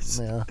guess.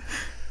 Yeah.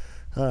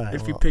 All right.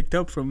 If you picked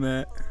up from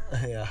that.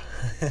 Yeah.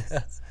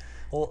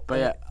 Well, but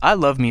yeah, I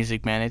love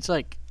music, man. It's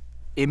like,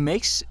 it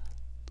makes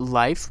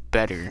life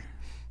better.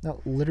 No,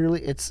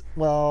 literally, it's,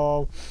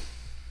 well...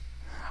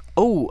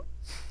 Oh,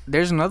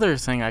 there's another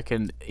thing I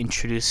can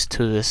introduce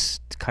to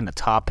this kind of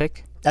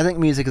topic. I think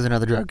music is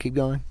another drug. Keep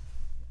going.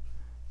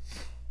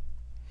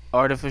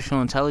 Artificial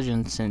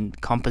intelligence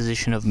and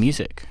composition of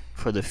music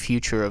for the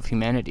future of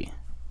humanity.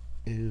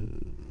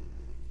 Ooh.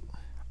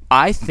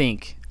 I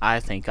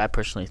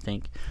personally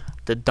think,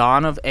 the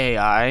dawn of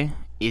AI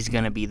is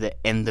going to be the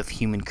end of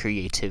human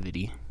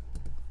creativity.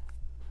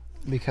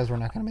 Because we're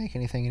not going to make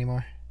anything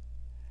anymore?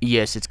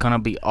 Yes, it's going to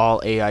be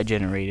all AI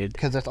generated.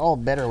 Because it's all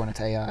better when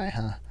it's AI,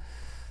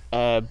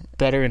 huh?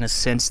 Better in a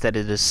sense that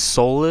it is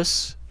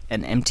soulless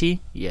and empty,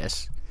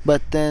 yes.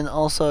 But then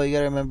also, you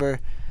got to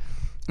remember...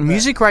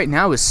 Music right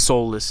now is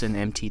soulless and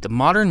empty. The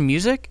modern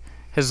music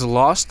has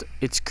lost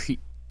its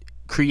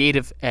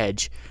creative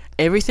edge.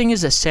 Everything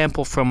is a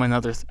sample from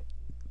another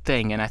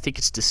thing, and I think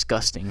it's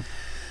disgusting.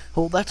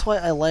 Well, that's why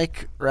I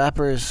like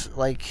rappers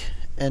like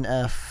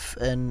NF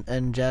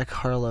and Jack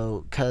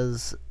Harlow,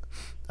 because...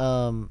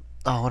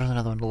 what is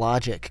another one?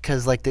 Logic,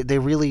 because like they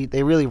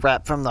really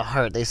rap from the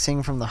heart. They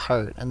sing from the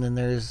heart. And then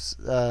there's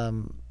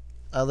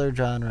other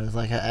genres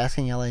like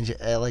Asking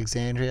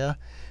Alexandria.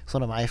 It's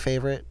one of my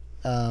favorite.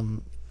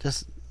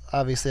 Just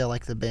obviously I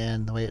like the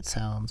band, the way it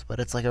sounds, but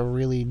it's like a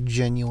really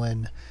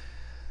genuine,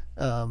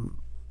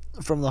 from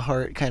the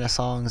heart kind of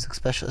songs,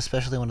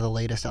 especially one of the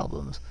latest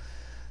albums.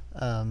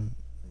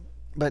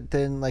 But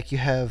then, like, you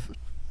have,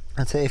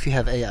 let's say, if you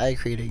have AI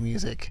creating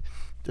music,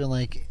 then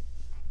like,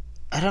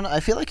 I don't know. I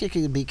feel like it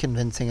could be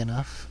convincing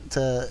enough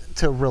to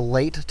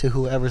relate to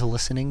whoever's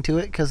listening to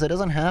it, because it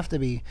doesn't have to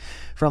be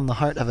from the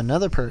heart of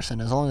another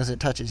person as long as it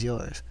touches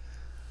yours.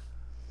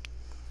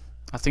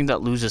 I think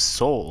that loses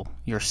soul.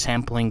 You're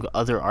sampling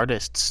other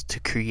artists to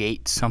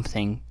create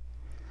something.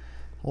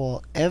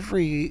 Well,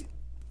 every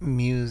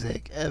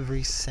music,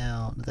 every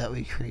sound that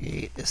we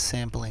create is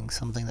sampling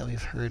something that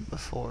we've heard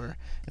before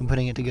and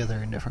putting it together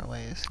in different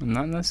ways.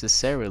 Not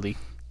necessarily.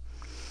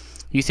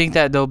 You think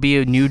that there'll be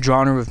a new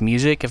genre of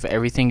music if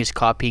everything is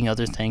copying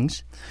other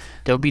things?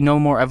 There'll be no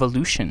more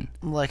evolution.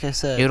 Like I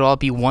said, It'll all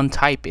be one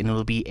type and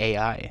it'll be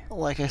AI.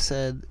 like I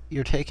said,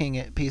 you're taking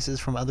it pieces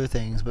from other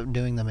things but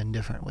doing them in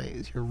different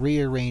ways. You're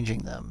rearranging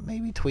them,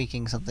 maybe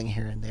tweaking something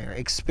here and there,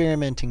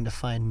 experimenting to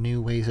find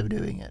new ways of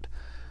doing it.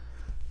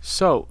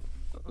 So,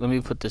 let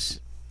me put this.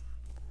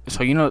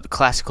 So, you know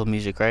classical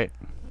music, right?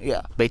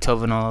 Yeah.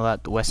 Beethoven, all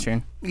that, the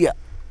Western. Yeah.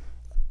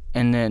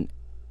 And then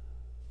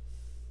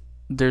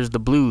there's the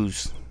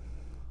blues.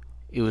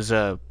 It was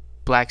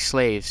black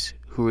slaves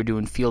who were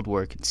doing field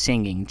work and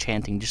singing,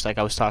 chanting, just like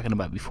I was talking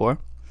about before.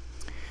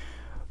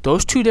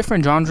 Those two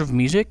different genres of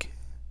music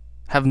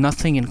have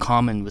nothing in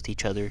common with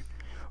each other.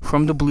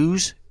 From the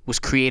blues was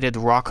created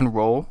rock and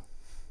roll,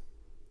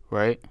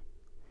 right?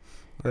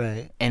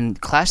 Right. And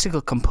classical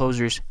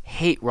composers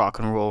hate rock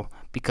and roll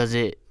because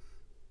it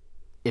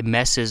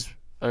messes,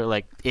 or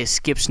like it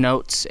skips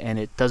notes and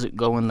it doesn't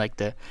go in like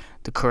the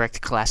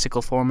correct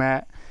classical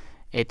format.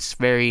 It's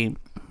very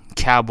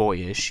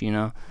cowboyish, you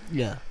know?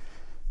 Yeah.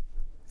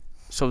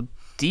 So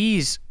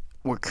these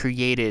were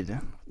created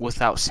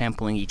without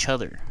sampling each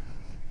other.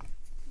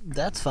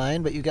 That's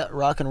fine, but you got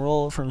rock and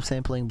roll from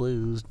sampling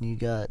blues, and you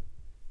got,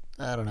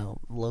 I don't know,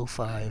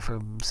 lo-fi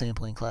from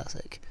sampling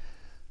classic.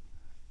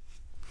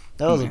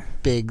 That was a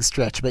big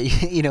stretch, but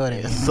you know what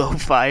I mean.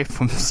 Lo-fi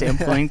from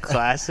sampling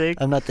classic?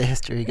 I'm not the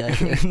history guy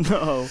here.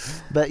 No.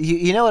 But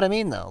you know what I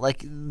mean, though.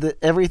 Like,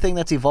 everything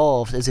that's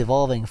evolved is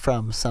evolving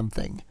from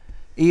something.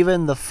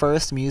 Even the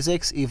first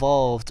musics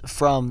evolved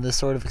from this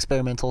sort of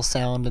experimental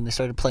sound, and they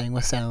started playing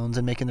with sounds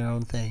and making their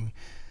own thing.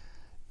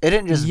 It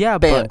didn't just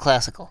bam,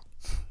 classical.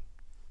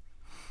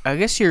 I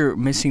guess you're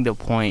missing the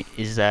point,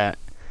 is that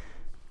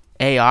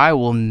AI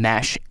will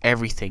mash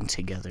everything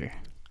together,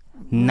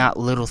 not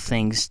little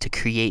things to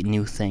create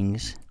new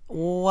things.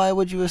 Why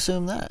would you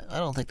assume that? I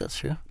don't think that's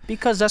true.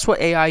 Because that's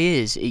what AI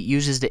is. It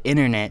uses the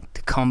internet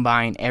to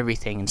combine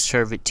everything and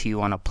serve it to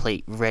you on a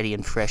plate, ready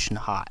and fresh and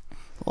hot.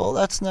 Well,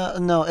 that's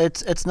not. No,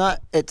 it's not.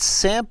 It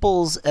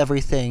samples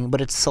everything,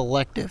 but it's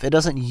selective. It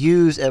doesn't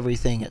use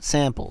everything it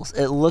samples.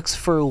 It looks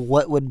for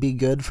what would be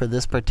good for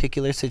this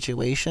particular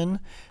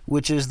situation,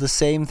 which is the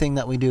same thing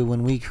that we do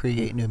when we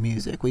create new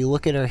music. We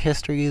look at our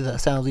history, the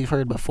sounds we've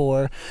heard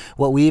before,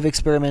 what we've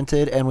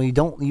experimented, and we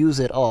don't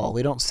use it all.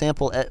 We don't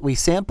sample. We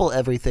sample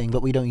everything,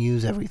 but we don't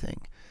use everything.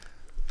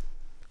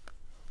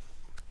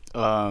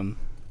 I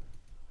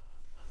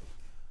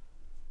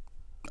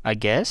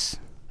guess.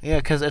 Yeah,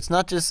 because it's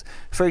not just,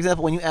 for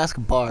example, when you ask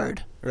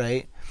Bard,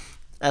 right?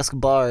 Ask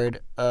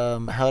Bard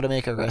how to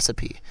make a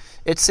recipe.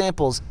 It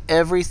samples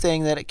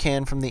everything that it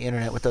can from the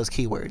internet with those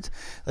keywords.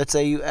 Let's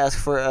say you ask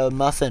for a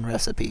muffin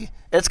recipe.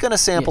 It's going to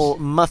sample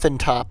muffin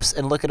tops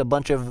and look at a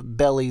bunch of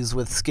bellies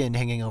with skin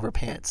hanging over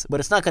pants, but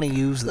it's not going to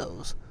use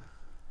those.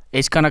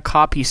 It's going to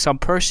copy some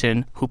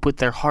person who put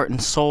their heart and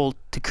soul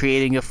to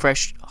creating a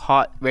fresh,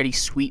 hot, ready,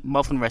 sweet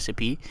muffin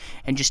recipe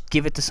and just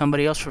give it to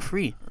somebody else for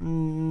free.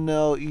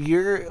 No,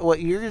 what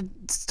you're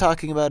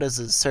talking about is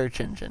a search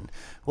engine.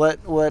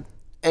 What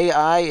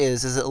AI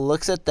is it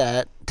looks at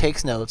that,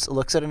 takes notes,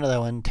 looks at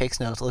another one, takes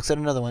notes, looks at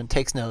another one,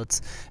 takes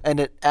notes, and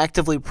it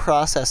actively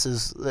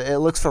processes. It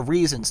looks for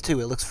reasons, too.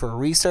 It looks for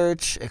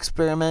research,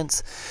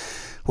 experiments,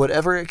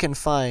 whatever it can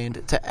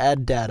find to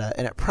add data,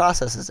 and it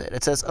processes it.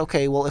 It says,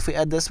 okay, well, if we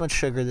add this much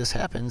sugar, this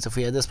happens. If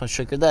we add this much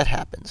sugar, that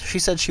happens. She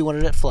said she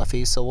wanted it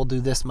fluffy, so we'll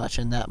do this much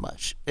and that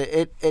much.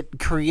 It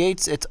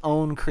creates its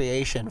own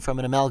creation from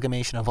an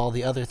amalgamation of all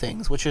the other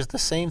things, which is the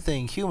same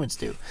thing humans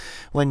do.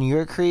 When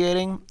you're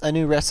creating a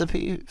new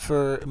recipe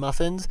for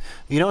muffins,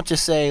 you don't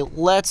just say,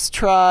 let's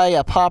try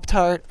a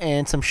Pop-Tart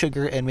and some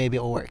sugar and maybe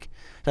it'll work.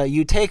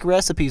 You take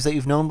recipes that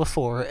you've known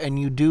before and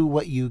you do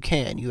what you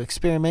can. You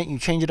experiment, you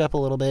change it up a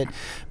little bit,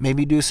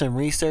 maybe do some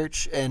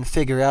research and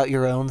figure out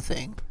your own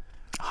thing.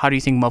 How do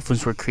you think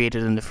muffins were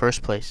created in the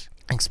first place?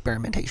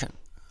 Experimentation.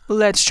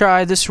 Let's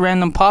try this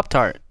random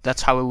Pop-Tart.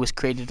 That's how it was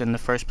created in the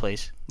first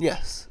place.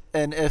 Yes.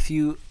 And if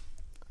you...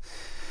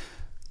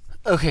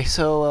 Okay,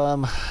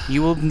 so...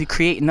 You will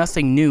create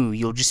nothing new.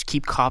 You'll just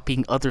keep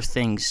copying other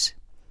things.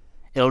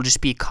 It'll just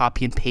be a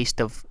copy and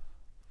paste of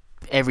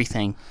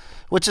everything.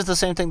 Which is the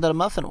same thing that a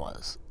muffin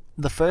was.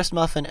 The first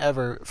muffin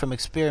ever from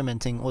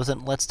experimenting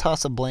wasn't, let's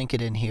toss a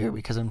blanket in here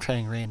because I'm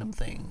trying random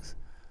things.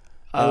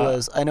 It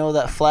was, I know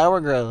that flour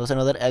grows, I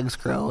know that eggs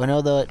grow, I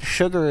know that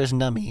sugar is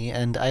nummy,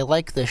 and I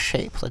like this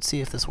shape. Let's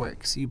see if this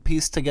works. You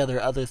piece together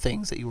other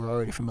things that you were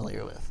already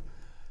familiar with.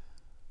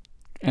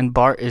 And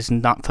Bart is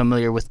not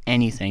familiar with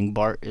anything.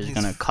 Bart is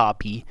going to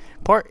copy.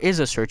 Bart is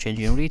a search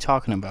engine. What are you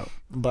talking about?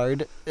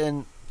 Bard,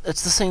 and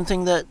it's the same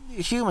thing that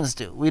humans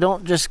do. We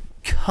don't just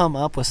come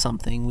up with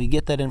something. We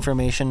get that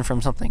information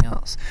from something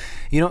else.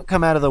 You don't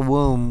come out of the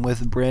womb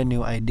with brand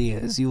new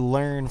ideas. You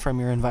learn from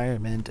your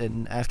environment,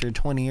 and after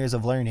 20 years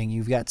of learning,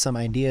 you've got some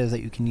ideas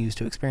that you can use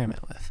to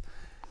experiment with.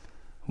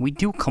 We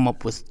do come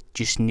up with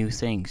just new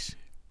things.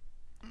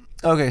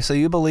 Okay, so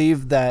you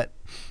believe that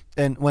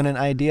and when an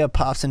idea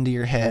pops into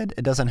your head,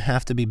 it doesn't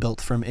have to be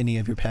built from any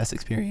of your past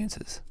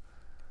experiences.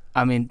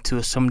 I mean,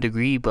 to some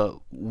degree, but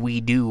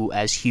we do,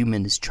 as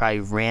humans, try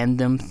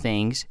random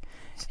things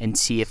and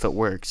see if it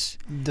works.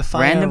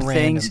 Define a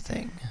random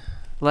thing.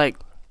 Like,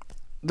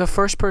 the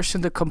first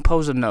person to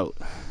compose a note.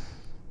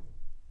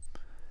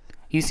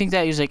 You think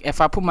that he's like, if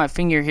I put my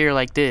finger here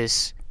like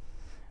this,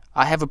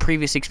 I have a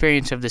previous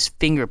experience of this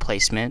finger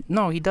placement.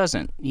 No, he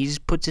doesn't. He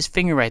just puts his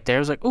finger right there. I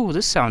was like, oh,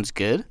 this sounds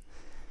good.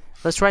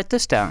 Let's write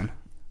this down.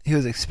 He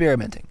was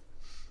experimenting.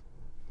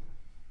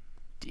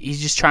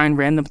 He's just trying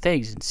random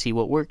things and see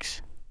what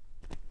works.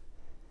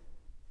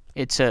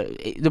 It's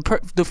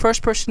the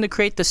first person to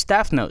create the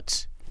staff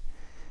notes.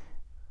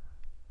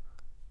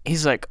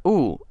 He's like,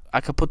 ooh,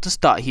 I could put this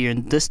dot here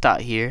and this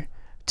dot here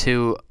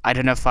to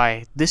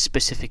identify this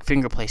specific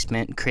finger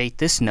placement and create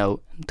this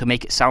note to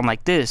make it sound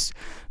like this.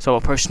 So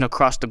a person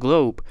across the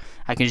globe,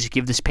 I can just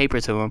give this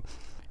paper to them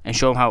and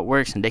show them how it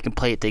works, and they can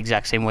play it the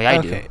exact same way I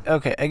do.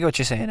 Okay, I get what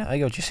you're saying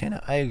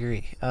now. I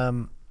agree. I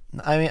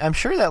mean, I'm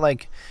sure that,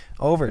 like,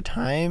 over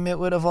time it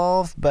would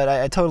evolve, but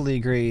I totally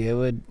agree. It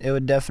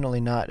would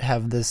definitely not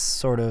have this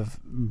sort of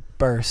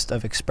burst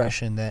of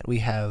expression that we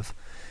have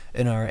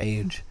in our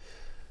age.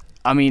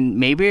 I mean,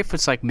 maybe if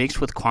it's, like,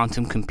 mixed with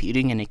quantum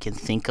computing and it can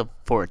think of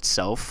for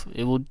itself,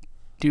 it will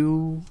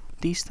do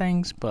these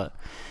things, but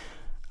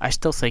I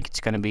still think it's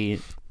going to be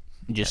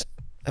just...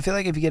 I feel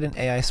like if you get an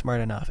AI smart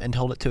enough and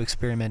told it to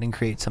experiment and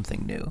create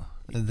something new,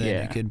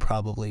 then it could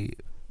probably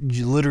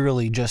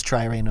literally just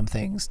try random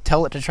things.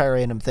 Tell it to try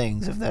random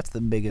things if that's the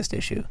biggest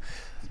issue.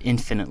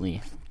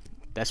 Infinitely.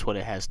 That's what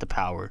it has, the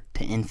power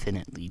to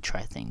infinitely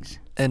try things.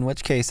 In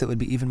which case, it would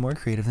be even more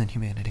creative than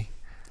humanity.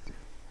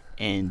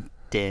 And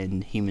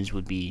then humans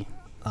would be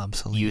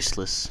obsolete,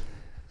 useless.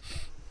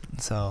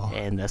 So.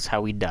 And that's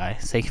how we die.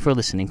 Thank you for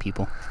listening,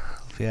 people.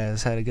 Hope you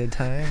guys had a good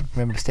time.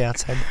 Remember to stay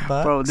outside the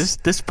box. Bro, this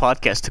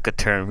podcast took a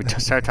turn. We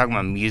started talking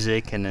about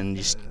music and then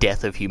just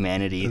death of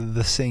humanity.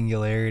 The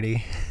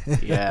singularity.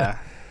 Yeah.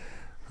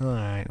 All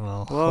right.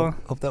 Well,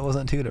 hope that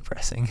wasn't too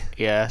depressing.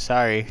 Yeah,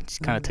 sorry.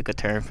 Just kind of took a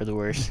turn for the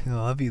worse. I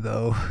love you,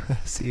 though.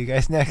 See you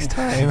guys next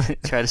time.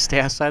 Try to stay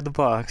outside the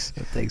box.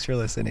 Thanks for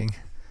listening.